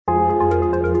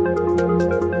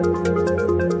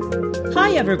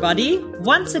Hi everybody,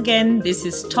 once again this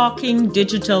is Talking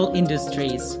Digital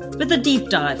Industries with a deep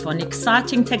dive on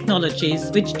exciting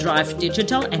technologies which drive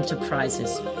digital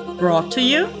enterprises, brought to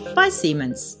you by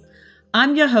Siemens.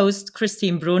 I'm your host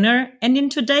Christine Brunner, and in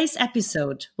today's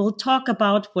episode we'll talk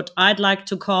about what I'd like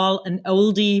to call an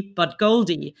oldie but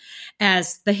goldie,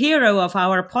 as the hero of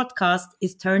our podcast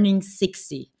is turning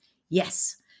 60.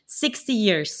 Yes, 60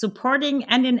 years supporting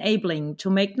and enabling to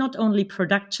make not only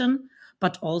production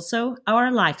but also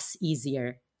our lives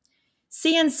easier.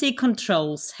 CNC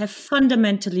controls have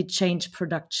fundamentally changed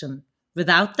production.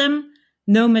 Without them,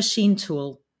 no machine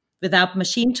tool. Without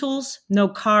machine tools, no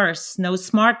cars, no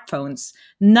smartphones,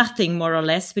 nothing more or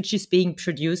less which is being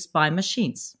produced by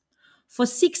machines. For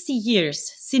 60 years,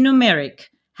 Sinomeric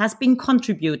has been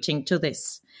contributing to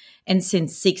this. And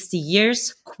since 60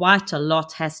 years, quite a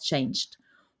lot has changed.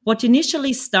 What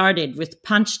initially started with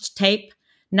punched tape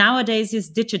nowadays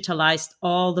is digitalized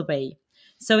all the way.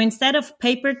 So instead of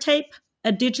paper tape,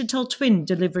 a digital twin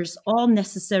delivers all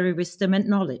necessary wisdom and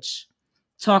knowledge.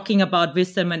 Talking about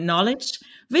wisdom and knowledge,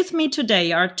 with me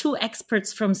today are two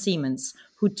experts from Siemens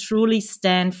who truly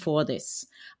stand for this.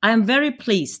 I am very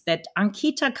pleased that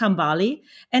Ankita Kambali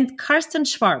and Karsten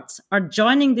Schwarz are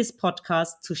joining this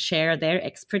podcast to share their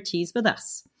expertise with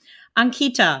us.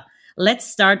 Ankita, let's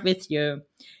start with you.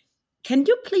 Can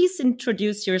you please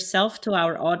introduce yourself to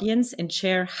our audience and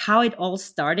share how it all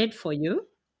started for you?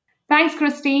 Thanks,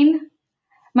 Christine.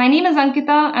 My name is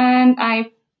Ankita, and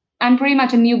I'm pretty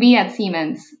much a newbie at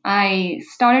Siemens. I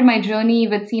started my journey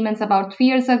with Siemens about 3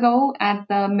 years ago at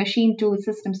the Machine Tool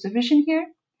Systems division here.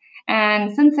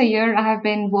 And since a year, I have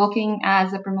been working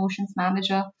as a promotions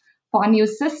manager for a new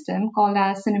system called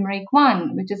as Sinomeric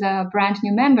One, which is a brand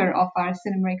new member of our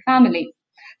Sinomeric family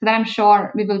that I'm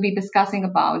sure we will be discussing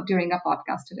about during our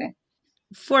podcast today.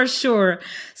 For sure.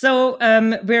 So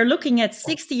we're looking at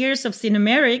 60 years of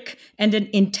Sinomeric and an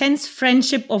intense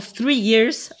friendship of 3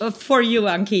 years for you,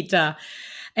 Ankita.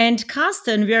 And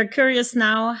Karsten, we are curious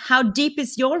now, how deep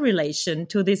is your relation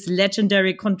to this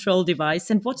legendary control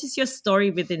device, and what is your story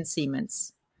within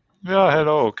Siemens? Yeah,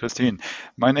 hello, Christine.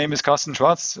 My name is Karsten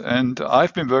Schwarz, and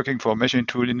I've been working for machine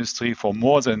tool industry for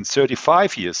more than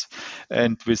 35 years,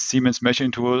 and with Siemens Machine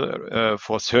Tool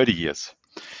for 30 years.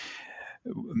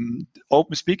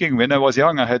 Open speaking, when I was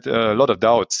young, I had a lot of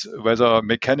doubts whether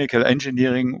mechanical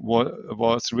engineering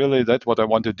was really that what I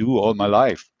want to do all my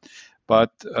life.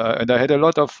 And I had a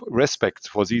lot of respect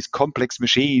for these complex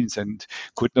machines and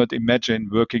could not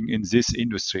imagine working in this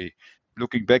industry.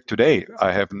 Looking back today,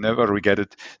 I have never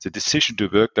regretted the decision to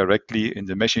work directly in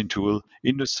the machine tool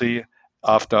industry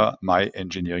after my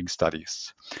engineering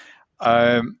studies.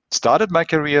 I started my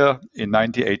career in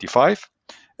 1985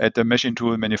 at the machine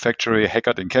tool manufacturer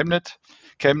Heckert in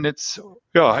Chemnitz.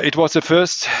 Yeah, it was the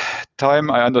first time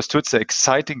I understood the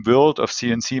exciting world of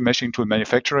CNC machine tool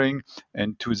manufacturing,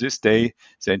 and to this day,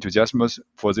 the enthusiasm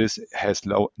for this has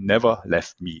never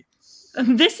left me.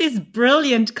 This is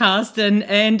brilliant, Karsten.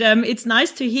 And it's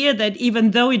nice to hear that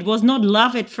even though it was not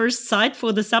love at first sight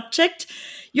for the subject,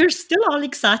 you're still all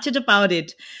excited about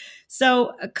it.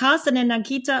 So, Karsten and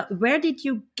Ankita, where did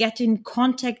you get in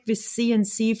contact with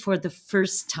CNC for the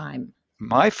first time?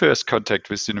 My first contact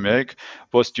with Sinomeric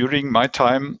was during my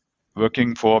time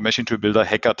working for machine tool builder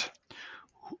Heckert,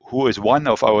 who is one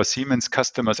of our Siemens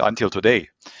customers until today.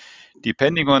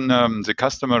 Depending on the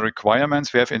customer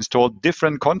requirements, we have installed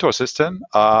different control systems,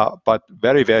 but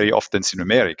very, very often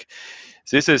Sinomeric.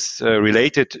 This is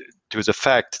related to the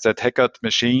fact that Heckert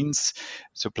machines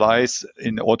supplies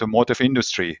in the automotive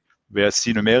industry, where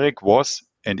Sinomeric was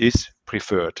and is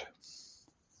preferred.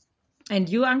 And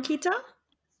you, Ankita?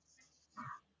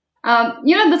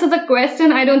 This is a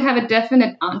question I don't have a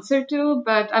definite answer to,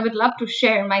 but I would love to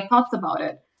share my thoughts about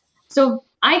it. So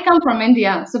I come from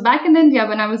India. So back in India,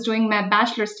 when I was doing my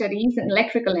bachelor studies in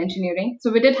electrical engineering,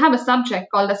 so we did have a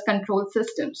subject called as control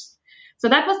systems. So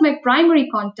that was my primary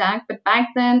contact. But back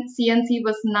then, CNC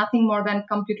was nothing more than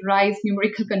computerized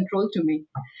numerical control to me.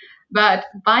 But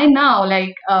by now,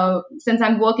 since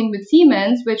I'm working with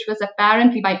Siemens, which was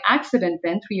apparently by accident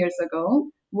then 3 years ago,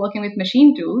 working with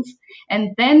machine tools, and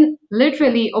then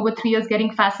literally over 3 years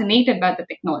getting fascinated by the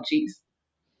technologies.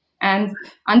 And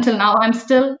until now, I'm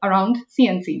still around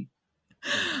CNC.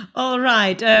 All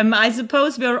right. I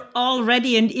suppose we're all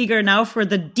ready and eager now for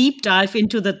the deep dive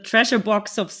into the treasure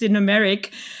box of Sinomeric.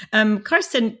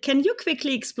 Karsten, can you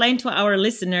quickly explain to our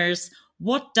listeners,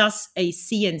 what does a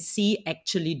CNC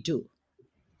actually do?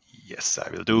 Yes, I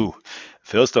will do.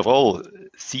 First of all,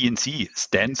 CNC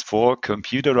stands for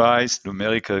Computerized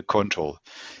Numerical Control.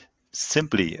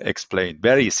 simply explained,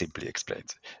 very simply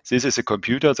explained. This is a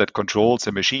computer that controls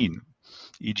a machine,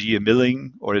 e.g. a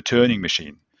milling or a turning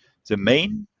machine. The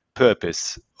main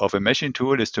purpose of a machine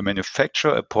tool is to manufacture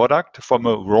a product from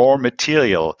a raw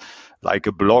material, like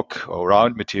a block or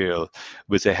round material,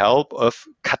 with the help of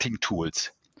cutting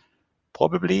tools.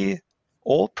 Probably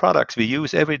all products we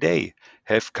use every day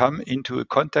have come into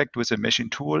contact with a machine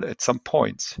tool at some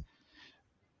point.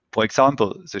 For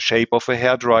example, the shape of a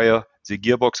hairdryer, the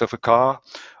gearbox of a car,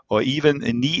 or even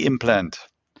a knee implant.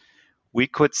 We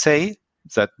could say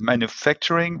that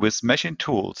manufacturing with machine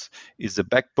tools is the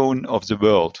backbone of the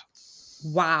world.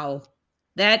 Wow.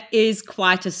 That is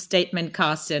quite a statement,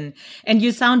 Carsten. And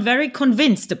you sound very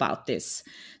convinced about this.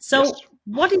 So, Yes.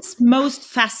 what is most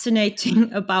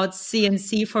fascinating about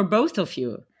CNC for both of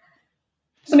you?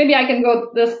 So maybe I can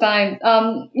go this time.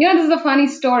 This is a funny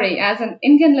story. As an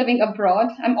Indian living abroad,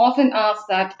 I'm often asked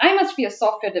that I must be a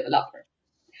software developer.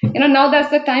 Now that's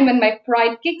the time when my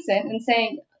pride kicks in and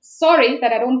saying, sorry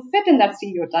that I don't fit in that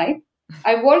stereotype.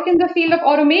 I work in the field of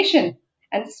automation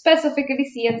and specifically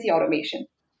CNC automation.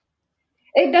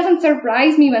 It doesn't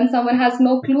surprise me when someone has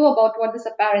no clue about what this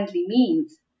apparently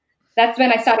means. That's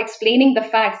when I start explaining the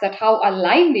facts that how our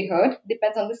livelihood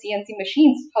depends on the CNC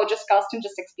machines, how Carsten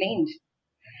just explained.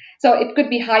 So it could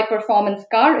be high performance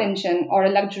car engine or a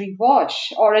luxury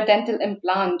watch or a dental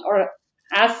implant or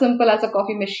as simple as a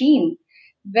coffee machine,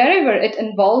 wherever it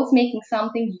involves making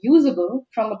something usable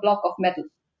from a block of metal.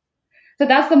 So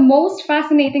that's the most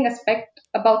fascinating aspect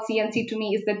about CNC to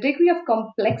me is the degree of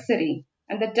complexity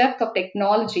and the depth of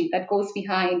technology that goes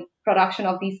behind production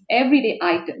of these everyday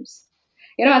items.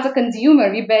 As a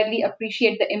consumer, we barely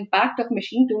appreciate the impact of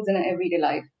machine tools in our everyday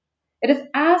life. It is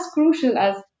as crucial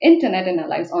as internet in our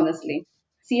lives, honestly.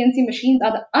 CNC machines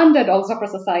are the underdogs of our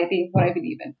society, what I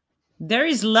believe in. There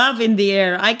is love in the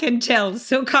air, I can tell.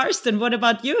 So, Carsten, what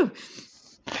about you?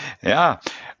 Yeah,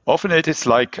 often it is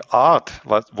like art,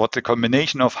 what the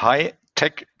combination of high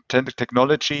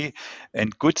technology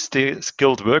and good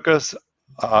skilled workers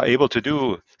are able to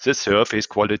do. This surface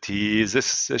quality,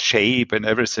 this shape and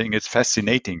everything is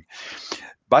fascinating.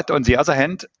 But on the other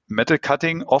hand, metal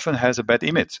cutting often has a bad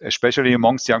image, especially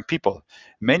amongst young people.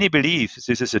 Many believe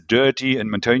this is a dirty and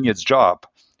monotonous job.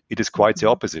 It is quite the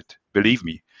opposite, believe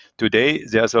me. Today,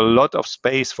 there's a lot of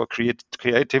space for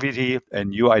creativity and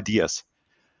new ideas.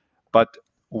 But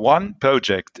one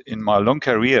project in my long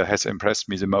career has impressed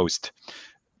me the most.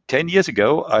 10 years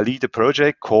ago, I led a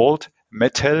project called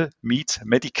Metal Meets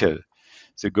Medical.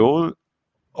 The goal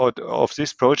of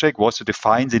this project was to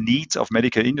define the needs of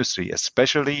medical industry,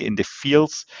 especially in the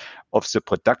fields of the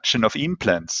production of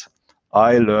implants.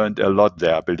 I learned a lot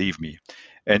there, believe me.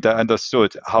 And I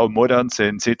understood how modern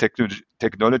CNC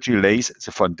technology lays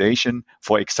the foundation,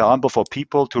 for example, for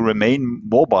people to remain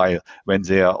mobile when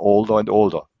they are older and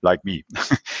older, like me.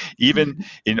 Even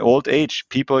in old age,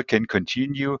 people can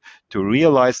continue to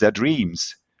realize their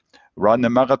dreams, run a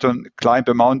marathon, climb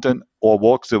a mountain, or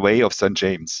walk the way of St.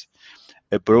 James.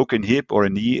 A broken hip or a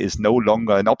knee is no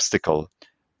longer an obstacle.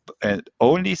 And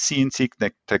only CNC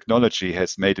technology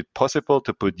has made it possible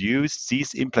to produce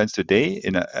these implants today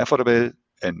in an affordable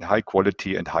and high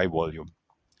quality and high volume.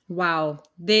 Wow,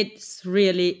 this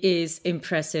really is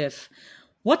impressive.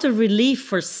 What a relief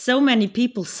for so many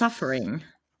people suffering.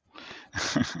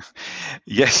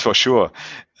 Yes, for sure.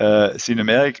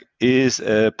 Sinomeric is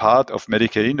a part of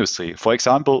medical industry. For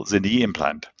example, the knee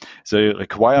implant. The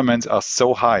requirements are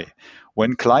so high.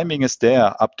 When climbing is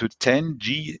there, up to 10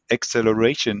 G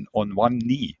acceleration on one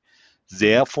knee.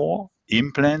 Therefore,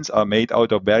 implants are made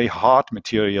out of very hard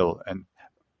material and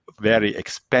very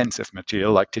expensive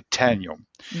material like titanium.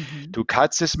 Mm-hmm. To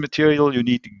cut this material, you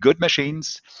need good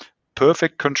machines,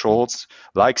 perfect controls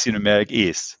like Sinomeric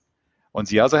is. On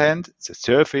the other hand, the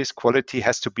surface quality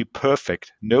has to be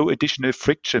perfect. No additional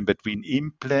friction between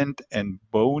implant and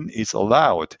bone is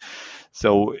allowed.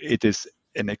 So it is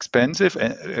an expensive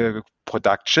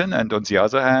production, and on the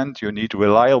other hand, you need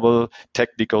reliable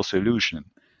technical solution.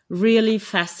 Really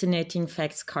fascinating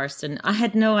facts, Carsten. I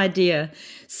had no idea.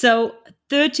 So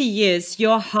 30 years,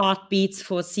 your heart beats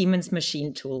for Siemens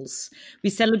machine tools. We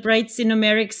celebrate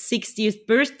Sinomeric's 60th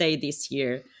birthday this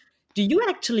year. Do you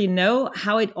actually know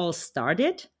how it all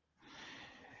started?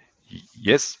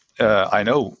 Yes, I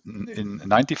know. In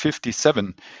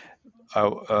 1957,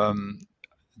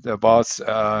 there was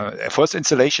a first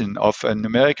installation of a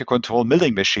numerical control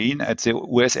milling machine at the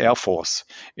US Air Force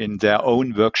in their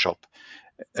own workshop.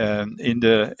 In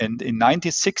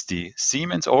 1960,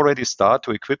 Siemens already started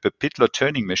to equip a Pittler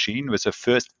turning machine with the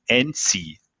first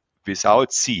NC,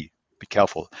 without C. Be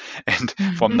careful. And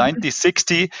from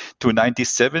 1960 to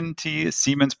 1970,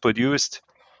 Siemens produced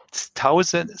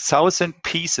thousand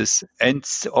pieces and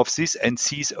of these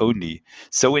NCs only.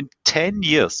 So in 10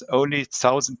 years, only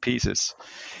 1,000 pieces.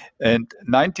 And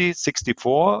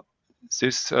 1964,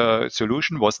 this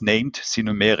solution was named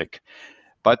Sinomeric.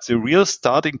 But the real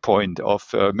starting point of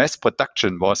mass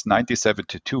production was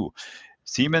 1972.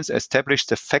 Siemens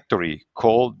established a factory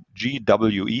called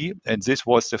GWE, and this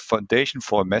was the foundation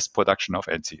for mass production of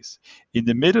NCs. In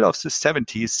the middle of the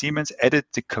 70s, Siemens added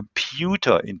the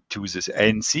computer into this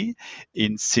NC,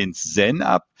 and since then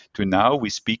up to now, we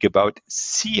speak about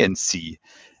CNC.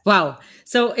 Wow.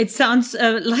 So it sounds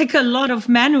like a lot of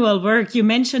manual work. You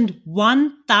mentioned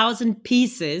 1,000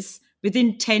 pieces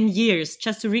within 10 years.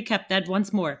 Just to recap that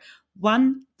once more,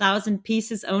 1,000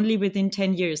 pieces only within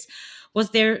 10 years.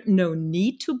 Was there no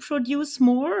need to produce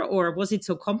more, or was it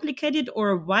so complicated,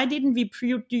 or why didn't we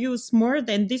produce more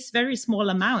than this very small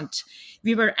amount?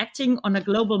 We were acting on a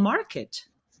global market.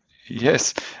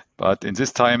 Yes, but in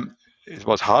this time, it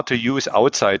was hard to use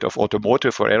outside of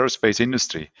automotive or aerospace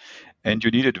industry. And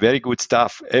you needed very good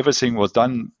staff. Everything was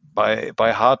done by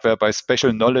hardware, by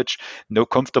special knowledge, no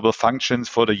comfortable functions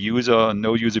for the user,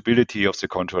 no usability of the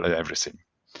controller, everything.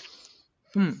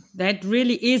 That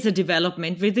really is a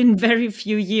development within very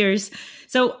few years.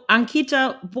 So,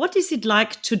 Ankita, what is it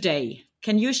like today?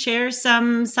 Can you share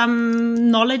some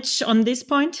knowledge on this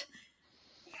point?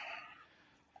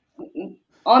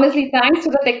 Honestly, thanks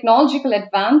to the technological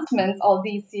advancements all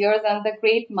these years and the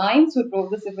great minds who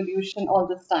drove this evolution all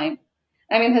this time.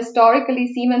 I mean, historically,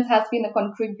 Siemens has been a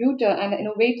contributor and an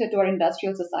innovator to our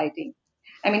industrial society.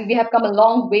 I mean, we have come a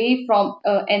long way from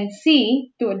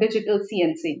NC to a digital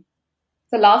CNC.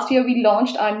 So last year, we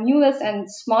launched our newest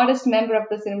and smartest member of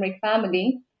the Sinomeric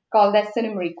family called as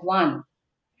Sinomeric One.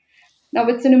 Now,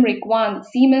 with Sinomeric One,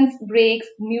 Siemens breaks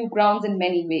new grounds in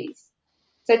many ways.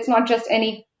 So it's not just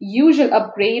any usual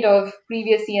upgrade of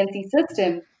previous CNC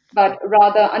system, but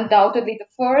rather undoubtedly the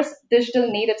first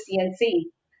digital native CNC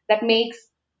that makes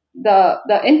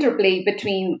the interplay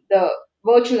between the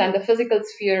virtual and the physical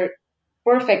sphere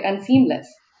perfect and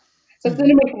seamless. So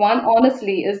Sinomeric One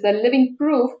honestly is the living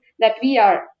proof that we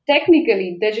are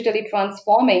technically digitally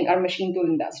transforming our machine tool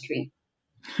industry.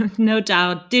 No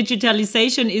doubt.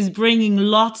 Digitalization is bringing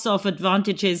lots of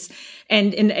advantages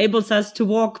and enables us to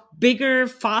walk bigger,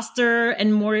 faster,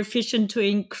 and more efficient to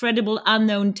incredible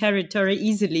unknown territory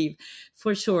easily,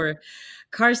 for sure.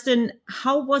 Carsten,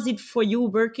 how was it for you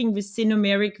working with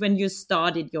Sinomeric when you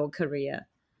started your career?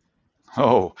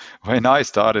 Oh, when I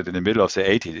started in the middle of the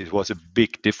 80s, it was a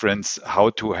big difference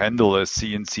how to handle a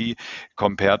CNC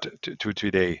compared to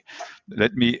today.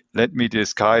 Let me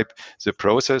describe the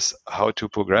process how to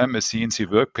program a CNC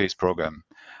workpiece program.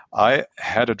 I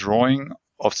had a drawing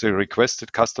of the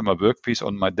requested customer workpiece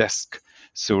on my desk,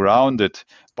 surrounded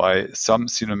by some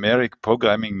Sinomeric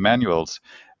programming manuals.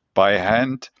 By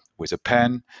hand, with a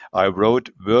pen, I wrote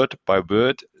word by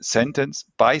word, sentence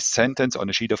by sentence on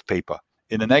a sheet of paper.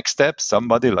 In the next step,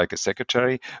 somebody like a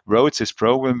secretary wrote this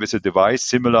program with a device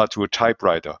similar to a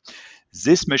typewriter.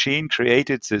 This machine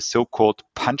created the so-called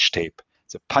punch tape.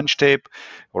 The punch tape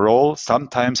roll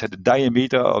sometimes had a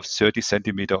diameter of 30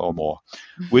 centimeter or more.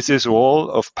 With this roll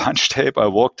of punch tape, I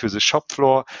walked to the shop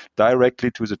floor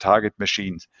directly to the target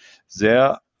machines.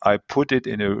 There, I put it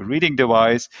in a reading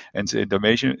device, and the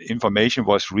information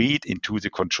was read into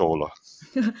the controller.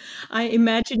 I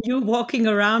imagine you walking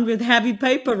around with heavy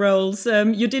paper rolls.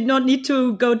 You did not need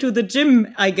to go to the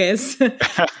gym, I guess.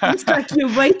 Seems like you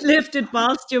weightlifted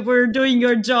whilst you were doing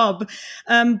your job.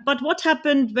 But what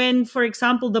happened when, for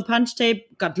example, the punch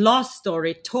tape got lost or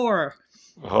it tore?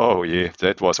 Oh, yeah,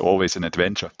 that was always an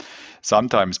adventure.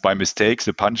 Sometimes by mistake,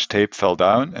 the punch tape fell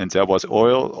down and there was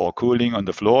oil or cooling on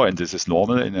the floor, and this is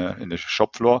normal in a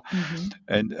shop floor. Mm-hmm.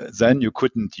 And then you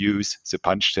couldn't use the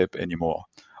punch tape anymore.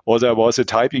 Or there was a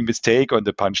typing mistake on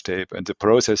the punch tape and the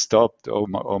process stopped.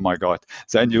 Oh my God.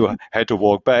 Then you had to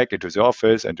walk back into the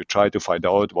office and to try to find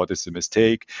out what is the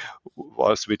mistake,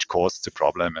 which caused the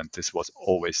problem. And this was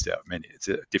always there. It's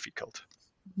difficult.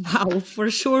 Wow, for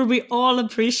sure. We all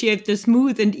appreciate the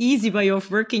smooth and easy way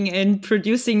of working and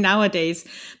producing nowadays.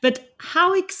 But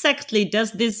how exactly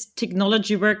does this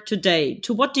technology work today?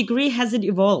 To what degree has it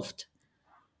evolved?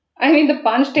 I mean, the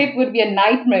punch tape would be a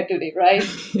nightmare today, right?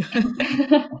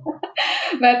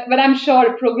 but I'm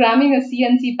sure programming a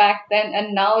CNC back then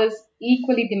and now is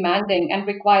equally demanding and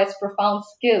requires profound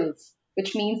skills,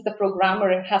 which means the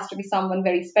programmer has to be someone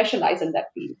very specialized in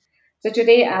that field. So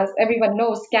today, as everyone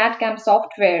knows, CAD/CAM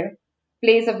software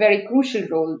plays a very crucial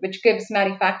role, which gives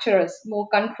manufacturers more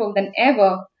control than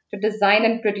ever to design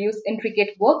and produce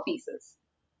intricate workpieces.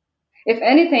 If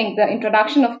anything, the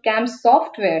introduction of CAM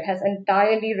software has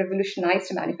entirely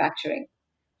revolutionized manufacturing.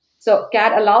 So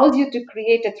CAD allows you to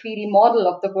create a 3D model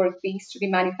of the workpiece to be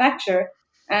manufactured,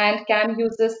 and CAM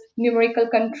uses numerical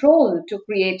control to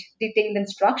create detailed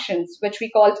instructions, which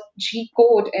we call G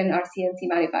code in our CNC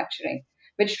manufacturing,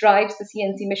 which drives the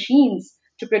CNC machines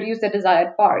to produce the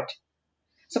desired part.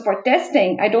 So for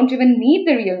testing, I don't even need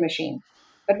the real machine.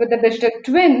 But with the digital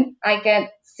twin, I can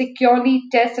securely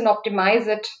test and optimize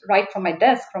it right from my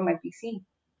desk, from my PC.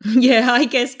 Yeah, I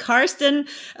guess Karsten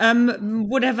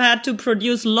would have had to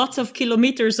produce lots of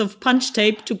kilometers of punch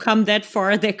tape to come that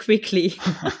far that quickly.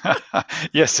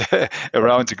 Yes,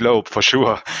 around the globe for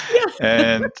sure. Yeah.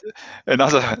 And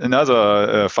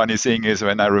another funny thing is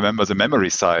when I remember the memory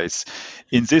size.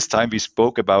 In this time, we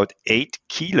spoke about 8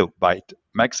 kilobyte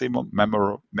maximum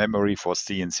memory for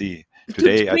CNC.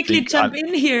 Today, to quickly jump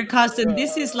in here, Karsten,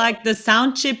 this is like the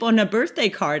sound chip on a birthday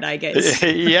card, I guess.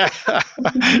 Yeah,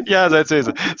 yeah, that's it.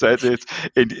 That's it.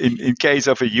 In case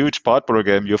of a huge part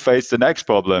program, you face the next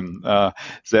problem.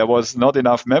 There was not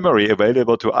enough memory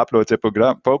available to upload the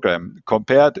program.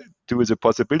 Compared to the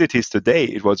possibilities today,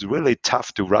 it was really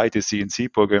tough to write a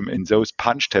CNC program in those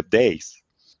punch tab days.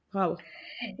 Wow.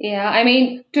 Yeah, I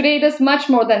mean, today it is much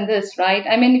more than this, right?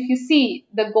 I mean, if you see,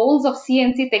 the goals of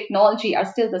CNC technology are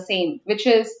still the same, which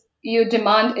is you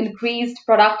demand increased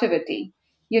productivity.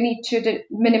 You need to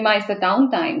minimize the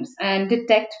downtimes and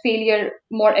detect failure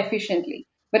more efficiently.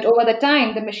 But over the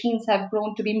time, the machines have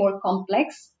grown to be more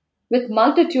complex with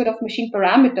multitude of machine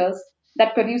parameters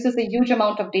that produces a huge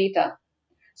amount of data.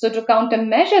 So to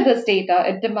countermeasure this data,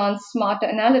 it demands smarter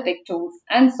analytic tools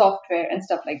and software and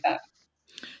stuff like that.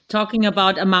 Talking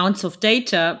about amounts of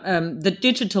data, the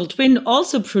digital twin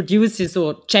also produces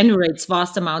or generates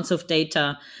vast amounts of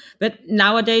data. But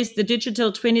nowadays, the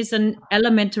digital twin is an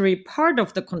elementary part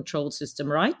of the control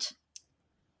system, right?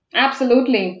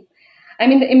 Absolutely. I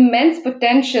mean, the immense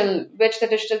potential which the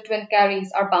digital twin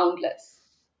carries are boundless.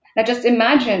 Now, just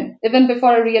imagine, even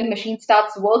before a real machine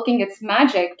starts working its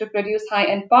magic to produce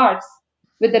high-end parts,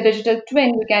 with the digital twin,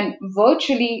 you can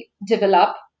virtually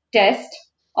develop, test,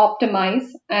 optimize,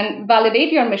 and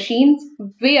validate your machines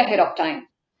way ahead of time.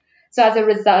 So as a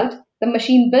result, the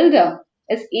machine builder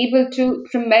is able to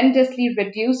tremendously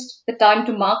reduce the time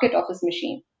to market of his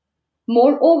machine.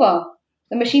 Moreover,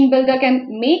 the machine builder can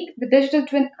make the digital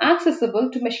twin accessible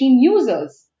to machine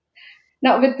users.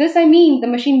 Now, with this, I mean the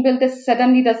machine builder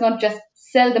suddenly does not just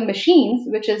sell the machines,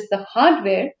 which is the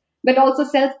hardware, but also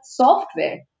sells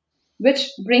software, which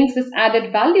brings this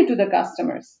added value to the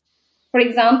customers. For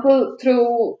example,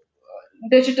 through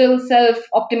digital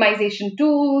self-optimization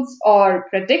tools or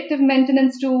predictive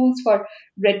maintenance tools for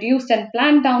reduced and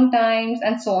planned downtimes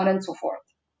and so on and so forth.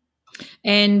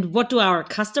 And what do our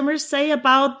customers say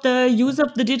about the use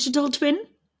of the digital twin?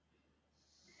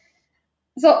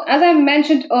 So, as I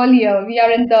mentioned earlier, we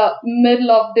are in the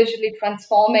middle of digitally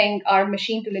transforming our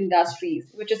machine tool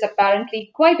industries, which is apparently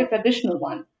quite a traditional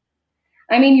one.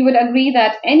 I mean, you would agree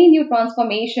that any new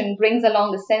transformation brings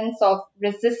along a sense of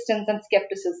resistance and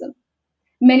skepticism.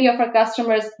 Many of our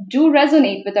customers do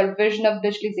resonate with our vision of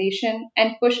digitalization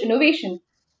and push innovation.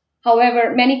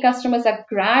 However, many customers are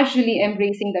gradually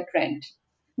embracing the trend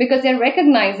because they're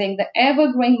recognizing the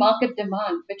ever-growing market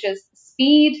demand, which is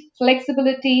speed,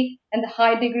 flexibility, and the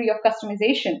high degree of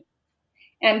customization.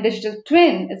 And digital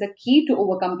twin is a key to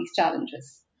overcome these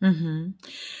challenges. Mm-hmm.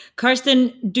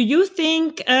 Karsten, do you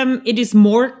think it is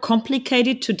more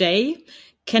complicated today?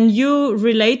 Can you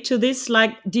relate to this?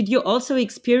 Like, did you also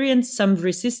experience some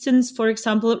resistance, for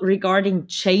example, regarding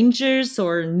changes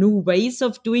or new ways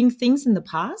of doing things in the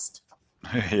past?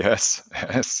 Yes,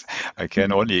 I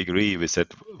can only agree with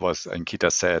that what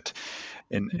Ankita said.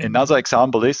 Another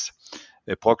example is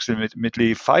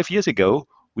approximately 5 years ago,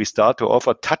 we start to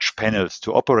offer touch panels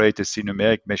to operate the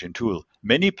numeric machine tool.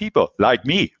 Many people, like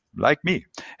me,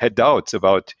 had doubts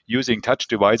about using touch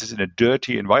devices in a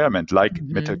dirty environment like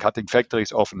metal cutting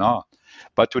factories often are.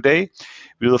 But today,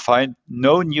 we will find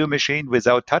no new machine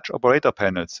without touch operator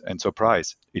panels, and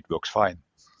surprise, it works fine.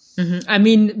 Mm-hmm. I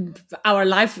mean, our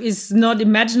life is not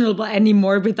imaginable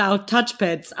anymore without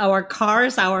touchpads. Our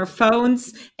cars, our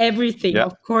phones, everything,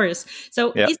 of course.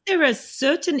 So is there a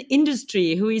certain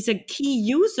industry who is a key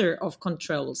user of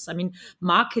controls? I mean,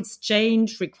 markets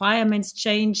change, requirements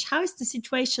change. How is the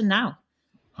situation now?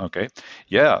 Okay.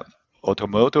 Yeah.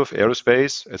 Automotive,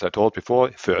 aerospace, as I told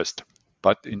before, first.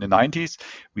 But in the 90s,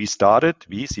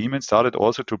 Siemens started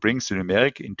also to bring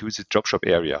numeric into the job shop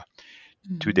area.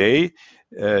 Mm-hmm. Today,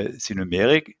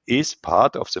 numeric is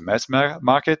part of the mass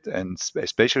market, and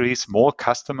especially small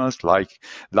customers like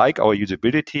our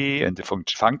usability and the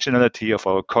functionality of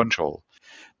our control.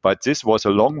 But this was a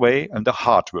long way and the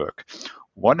hard work.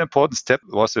 One important step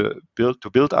was to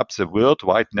build up the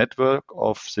worldwide network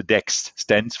of the DEX,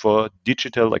 stands for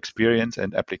Digital Experience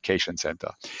and Application Center.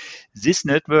 This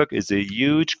network is a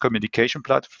huge communication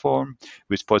platform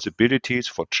with possibilities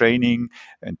for training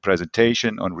and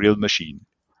presentation on real machine.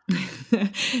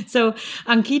 So,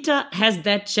 Ankita, has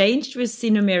that changed with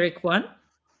Sinomeric One?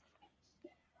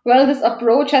 Well, this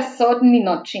approach has certainly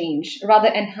not changed, rather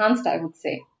enhanced, I would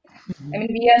say. I mean,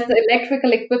 we as the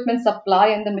electrical equipment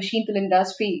supplier in the machine tool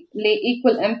industry lay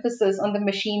equal emphasis on the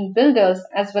machine builders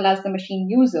as well as the machine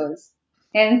users.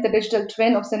 Hence, the digital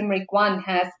twin of Sinomeric One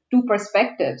has two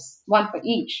perspectives, one for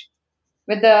each.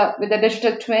 With the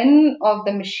digital twin of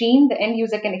the machine, the end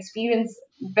user can experience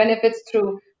benefits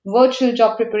through virtual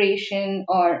job preparation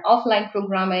or offline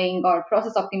programming or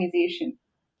process optimization.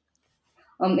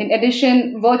 In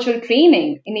addition, virtual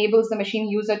training enables the machine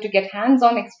user to get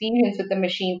hands-on experience with the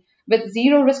machine with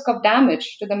zero risk of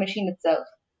damage to the machine itself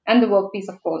and the workpiece,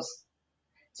 of course.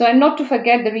 So, and not to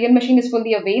forget, the real machine is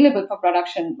fully available for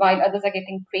production while others are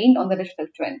getting trained on the digital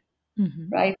twin,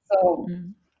 right? So,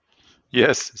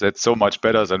 Yes, that's so much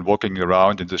better than walking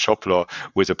around in the shop floor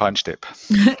with a punch tip.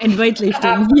 And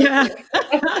weightlifting, yeah,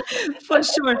 for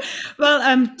sure.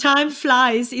 Well, time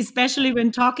flies, especially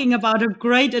when talking about a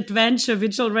great adventure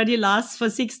which already lasts for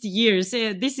 60 years.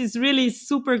 This is really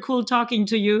super cool talking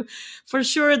to you. For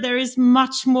sure, there is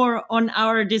much more on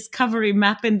our discovery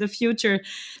map in the future.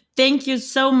 Thank you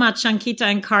so much, Ankita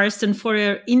and Carsten, for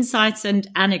your insights and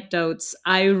anecdotes.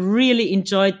 I really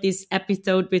enjoyed this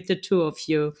episode with the two of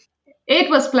you. It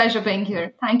was a pleasure being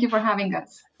here. Thank you for having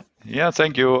us. Yeah,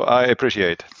 thank you. I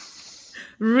appreciate.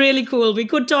 Really cool. We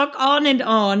could talk on and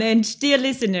on. And dear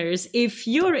listeners, if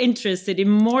you're interested in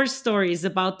more stories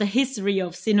about the history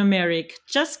of Sinomeric,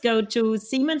 just go to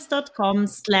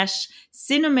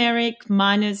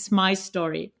siemens.com/Sinomeric-my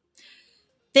story.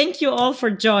 Thank you all for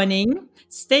joining.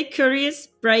 Stay curious,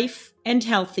 brave, and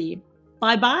healthy.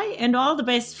 Bye-bye and all the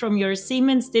best from your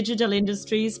Siemens Digital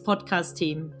Industries podcast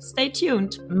team. Stay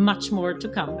tuned, much more to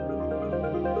come.